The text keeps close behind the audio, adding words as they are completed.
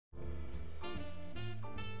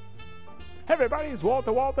Hey everybody, it's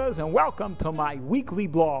Walter Walters and welcome to my weekly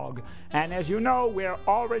blog. And as you know, we're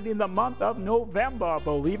already in the month of November,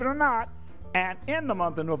 believe it or not. And in the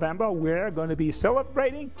month of November, we're going to be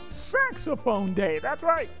celebrating Saxophone Day. That's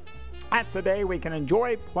right. And today we can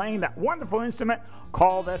enjoy playing that wonderful instrument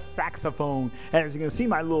called the saxophone. And as you can see,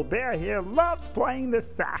 my little bear here loves playing the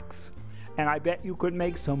sax. And I bet you could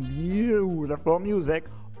make some beautiful music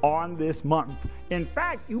on this month. In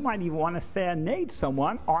fact, you might even want to serenade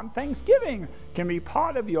someone on Thanksgiving. Can be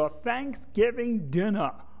part of your Thanksgiving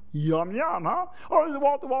dinner. Yum, yum, huh? Or as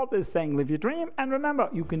Walter Walters saying, live your dream. And remember,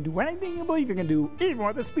 you can do anything you believe you can do, even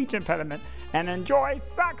with a speech impediment. And enjoy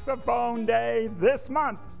Saxophone Day this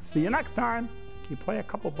month. See you next time. Can you play a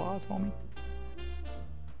couple bars for me?